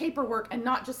right paperwork and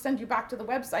not just send you back to the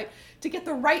website to get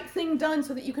the right thing done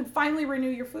so that you can finally renew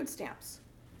your food stamps.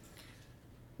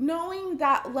 Knowing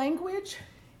that language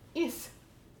is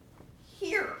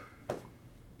here.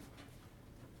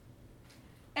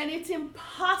 And it's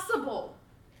impossible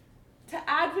to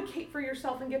advocate for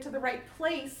yourself and get to the right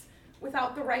place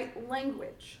without the right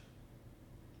language.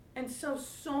 And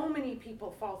so many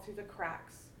people fall through the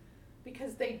cracks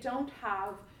because they don't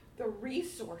have the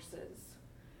resources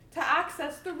to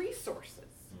access the resources.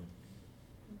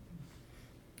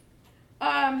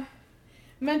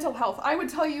 Mental health. I would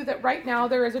tell you that right now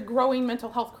there is a growing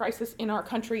mental health crisis in our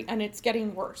country, and it's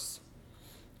getting worse.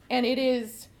 And it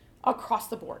is across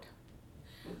the board.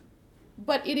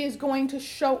 But it is going to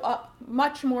show up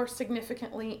much more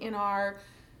significantly in our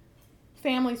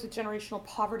families with generational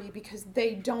poverty because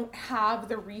they don't have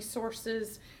the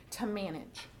resources to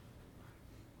manage.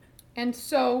 And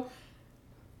so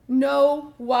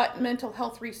know what mental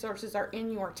health resources are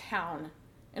in your town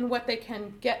and what they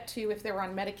can get to if they're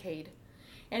on Medicaid,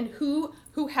 and who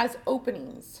has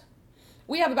openings.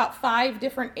 We have about 5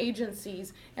 different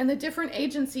agencies, and the different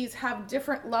agencies have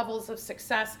different levels of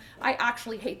success. I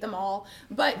actually hate them all,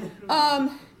 but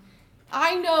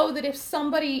I know that if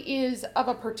somebody is of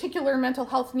a particular mental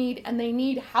health need and they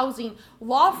need housing,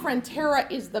 La Frontera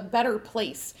is the better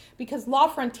place because La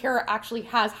Frontera actually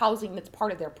has housing that's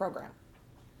part of their program.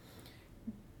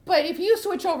 But if you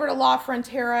switch over to La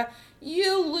Frontera,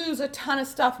 you lose a ton of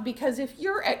stuff because if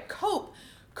you're at COPE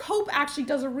actually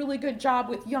does a really good job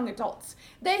with young adults.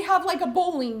 They have like a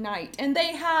bowling night, and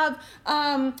they have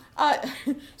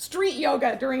street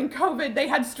yoga during COVID. They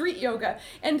had street yoga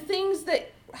and things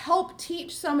that help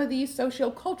teach some of these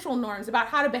sociocultural norms about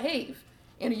how to behave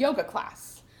in a yoga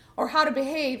class or how to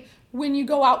behave when you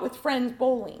go out with friends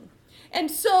bowling. And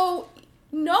so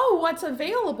know what's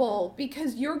available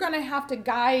because you're going to have to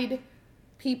guide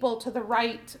people to the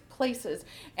right places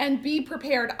and be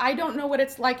prepared. I don't know what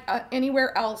it's like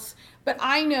anywhere else, but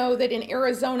I know that in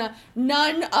Arizona,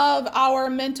 none of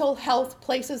our mental health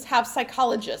places have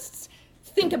psychologists.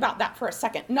 Think about that for a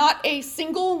second. Not a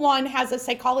single one has a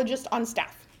psychologist on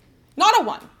staff. Not a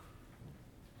one.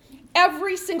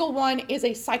 Every single one is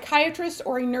a psychiatrist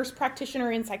or a nurse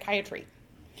practitioner in psychiatry.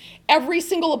 Every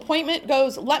single appointment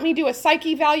goes, let me do a psych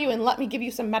eval and let me give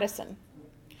you some medicine.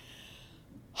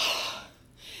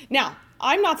 Now,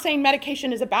 I'm not saying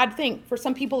medication is a bad thing. For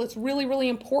some people, it's really, really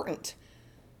important.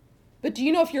 But do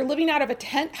you know if you're living out of a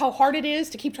tent, how hard it is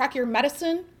to keep track of your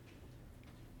medicine?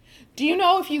 Do you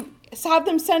know if you have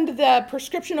them send the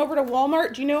prescription over to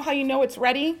Walmart, do you know how you know it's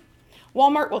ready?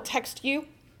 Walmart will text you.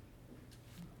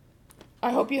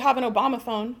 I hope you have an Obama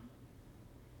phone,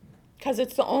 because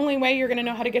it's the only way you're going to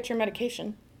know how to get your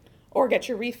medication or get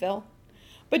your refill.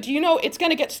 But do you know it's going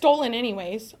to get stolen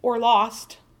anyways or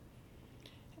lost?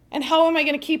 And how am I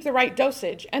going to keep the right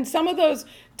dosage? And some of those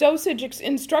dosage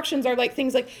instructions are like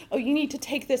things like, oh, you need to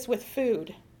take this with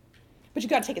food, but you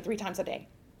got to take it 3 times a day.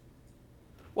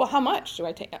 Well, how much do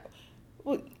I take?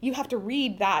 Well, you have to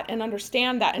read that and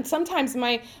understand that. And sometimes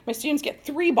my students get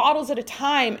 3 bottles at a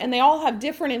time, and they all have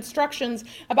different instructions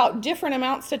about different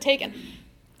amounts to take. And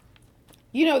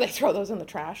you know they throw those in the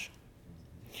trash.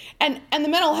 And the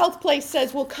mental health place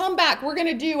says, well, come back. We're going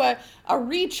to do a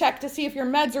recheck to see if your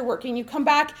meds are working. You come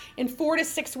back in 4 to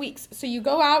 6 weeks. So you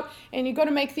go out and you go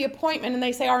to make the appointment, and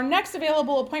they say, our next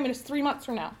available appointment is 3 months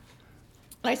from now.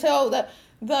 And I say, oh,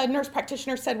 the nurse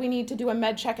practitioner said we need to do a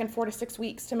med check in 4 to 6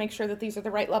 weeks to make sure that these are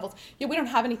the right levels. Yeah, we don't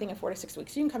have anything in 4 to 6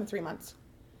 weeks. You can come in 3 months.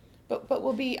 But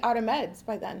we'll be out of meds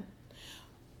by then.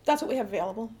 That's what we have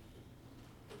available.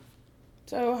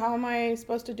 So how am I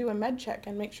supposed to do a med check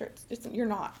and make sure you're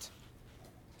not?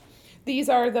 These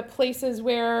are the places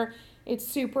where it's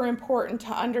super important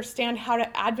to understand how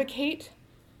to advocate.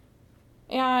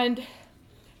 And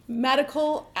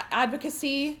medical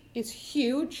advocacy is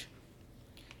huge.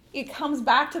 It comes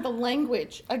back to the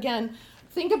language. Again,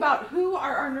 think about who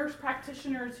are our nurse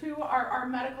practitioners, who are our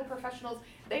medical professionals.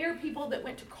 They are people that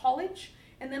went to college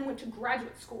and then went to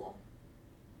graduate school.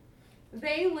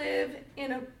 They live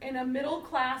in a middle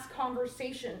class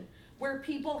conversation where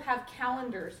people have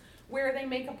calendars, where they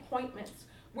make appointments,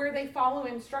 where they follow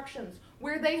instructions,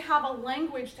 where they have a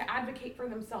language to advocate for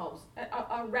themselves,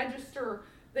 a register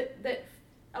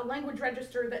a language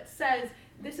register that says,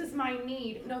 this is my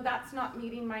need. No, that's not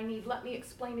meeting my need. Let me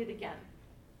explain it again.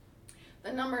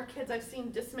 The number of kids I've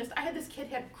seen dismissed. I had this kid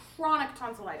who had chronic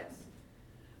tonsillitis.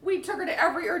 We took her to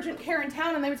every urgent care in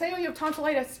town, and they would say, oh, you have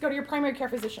tonsillitis. Go to your primary care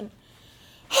physician.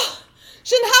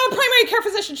 She didn't have a primary care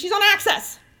physician. She's on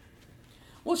Access.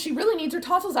 Well, she really needs her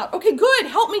tonsils out. Okay, good.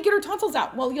 Help me get her tonsils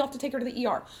out. Well, you'll have to take her to the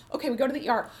ER. Okay, we go to the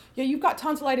ER. Yeah, you've got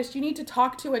tonsillitis. You need to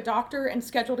talk to a doctor and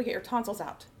schedule to get your tonsils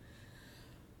out.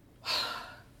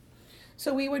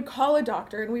 So we would call a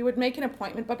doctor and we would make an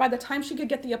appointment, but by the time she could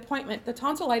get the appointment, the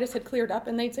tonsillitis had cleared up,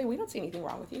 and they'd say, we don't see anything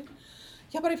wrong with you.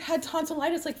 Yeah, but I've had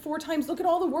tonsillitis like 4 times. Look at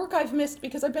all the work I've missed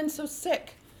because I've been so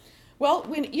sick. Well,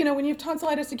 when you have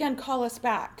tonsillitis again, call us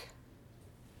back.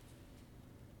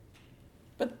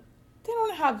 But they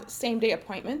don't have same-day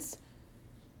appointments,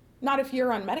 not if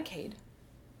you're on Medicaid.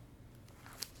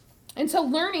 And so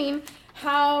learning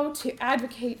how to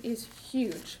advocate is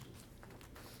huge.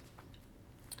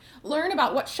 Learn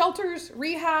about what shelters,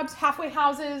 rehabs, halfway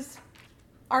houses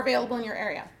are available in your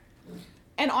area.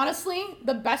 And honestly,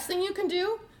 the best thing you can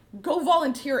do, go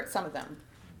volunteer at some of them.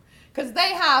 Because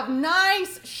they have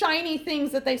nice, shiny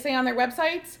things that they say on their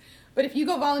websites, but if you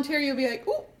go volunteer, you'll be like,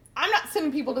 ooh, I'm not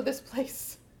sending people to this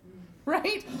place,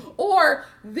 right? Or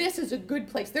this is a good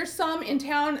place. There's some in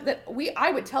town that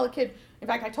I would tell a kid, in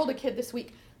fact, I told a kid this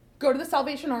week, go to the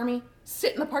Salvation Army,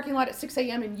 sit in the parking lot at 6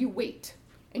 a.m. and you wait.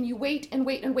 And you wait and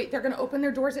wait and wait. They're going to open their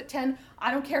doors at 10.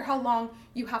 I don't care how long.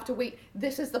 You have to wait.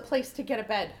 This is the place to get a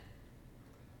bed.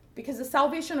 Because the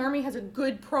Salvation Army has a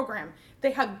good program.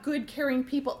 They have good caring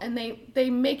people, and they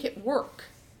make it work.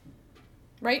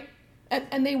 Right?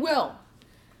 And they will.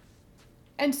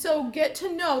 And so get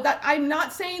to know that. I'm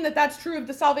not saying that that's true of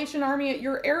the Salvation Army at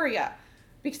your area,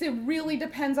 because it really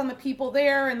depends on the people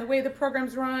there and the way the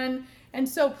program's run. And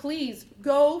so please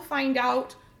go find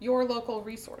out your local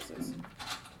resources.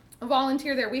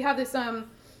 Volunteer there. We have this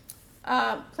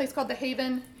place called The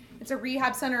Haven. It's a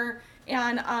rehab center,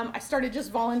 and I started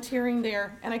just volunteering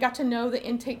there, and I got to know the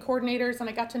intake coordinators, and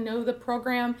I got to know the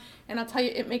program, and I'll tell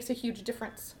you, it makes a huge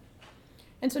difference.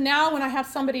 And so now when I have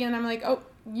somebody and I'm like, oh,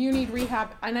 you need rehab,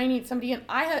 and I need somebody, and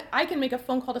I can make a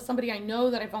phone call to somebody I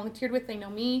know that I volunteered with, they know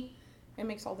me, it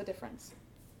makes all the difference.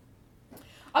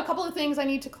 A couple of things I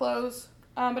need to close,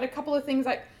 but a couple of things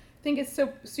think it's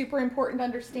so super important to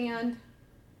understand.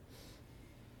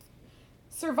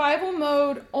 Survival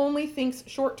mode only thinks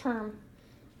short term.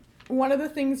 One of the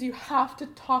things you have to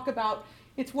talk about,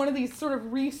 it's one of these sort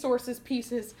of resources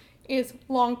pieces, is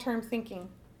long-term thinking.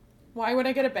 Why would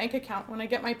I get a bank account? When I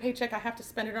get my paycheck, I have to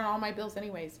spend it on all my bills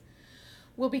anyways.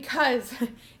 Well, because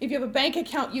if you have a bank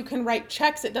account, you can write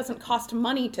checks. It doesn't cost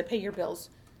money to pay your bills.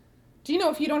 Do you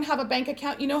know if you don't have a bank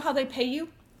account, you know how they pay you?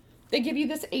 They give you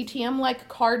this ATM-like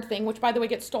card thing, which, by the way,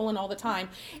 gets stolen all the time.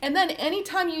 And then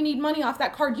anytime you need money off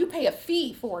that card, you pay a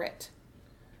fee for it.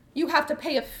 You have to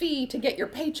pay a fee to get your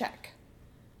paycheck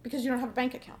because you don't have a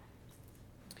bank account.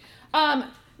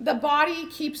 The Body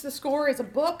Keeps the Score is a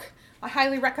book. I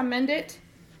highly recommend it.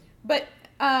 But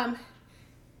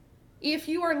if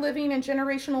you are living in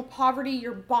generational poverty,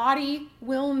 your body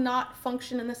will not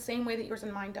function in the same way that yours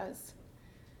and mine does.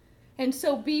 And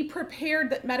so be prepared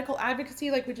that medical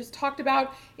advocacy, like we just talked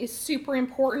about, is super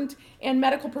important. And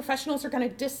medical professionals are going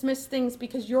to dismiss things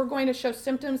because you're going to show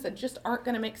symptoms that just aren't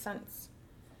going to make sense.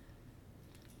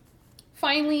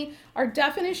 Finally, our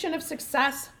definition of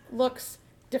success looks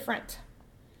different.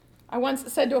 I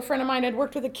once said to a friend of mine, I'd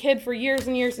worked with a kid for years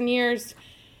and years and years.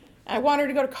 I wanted her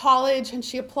to go to college, and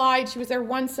she applied. She was there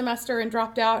one semester and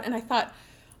dropped out. And I thought,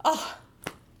 oh,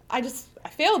 I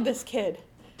failed this kid.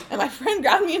 And my friend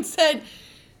grabbed me and said,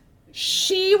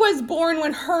 she was born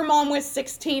when her mom was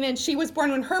 16, and she was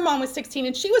born when her mom was 16,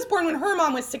 and she was born when her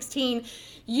mom was 16.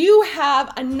 You have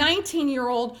a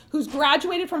 19-year-old who's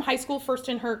graduated from high school first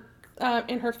in her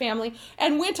family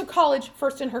and went to college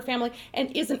first in her family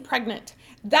and isn't pregnant.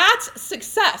 That's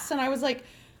success. And I was like,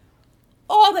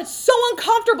 oh, that's so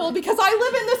uncomfortable because I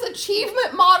live in this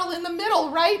achievement model in the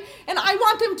middle, right? And I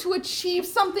want them to achieve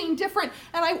something different.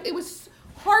 And it was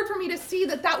hard for me to see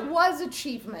that was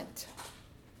achievement,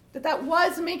 that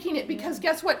was making it, because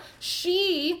guess what?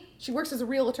 She works as a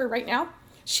realtor right now.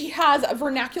 She has a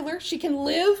vernacular. She can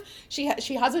live. She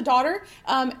has a daughter,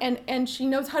 and she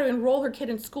knows how to enroll her kid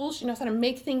in school. She knows how to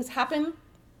make things happen.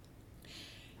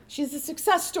 She's a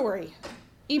success story,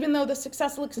 even though the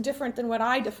success looks different than what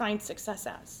I define success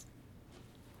as.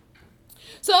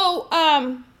 So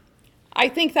I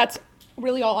think that's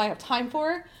really all I have time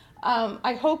for.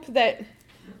 I hope that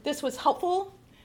this was helpful.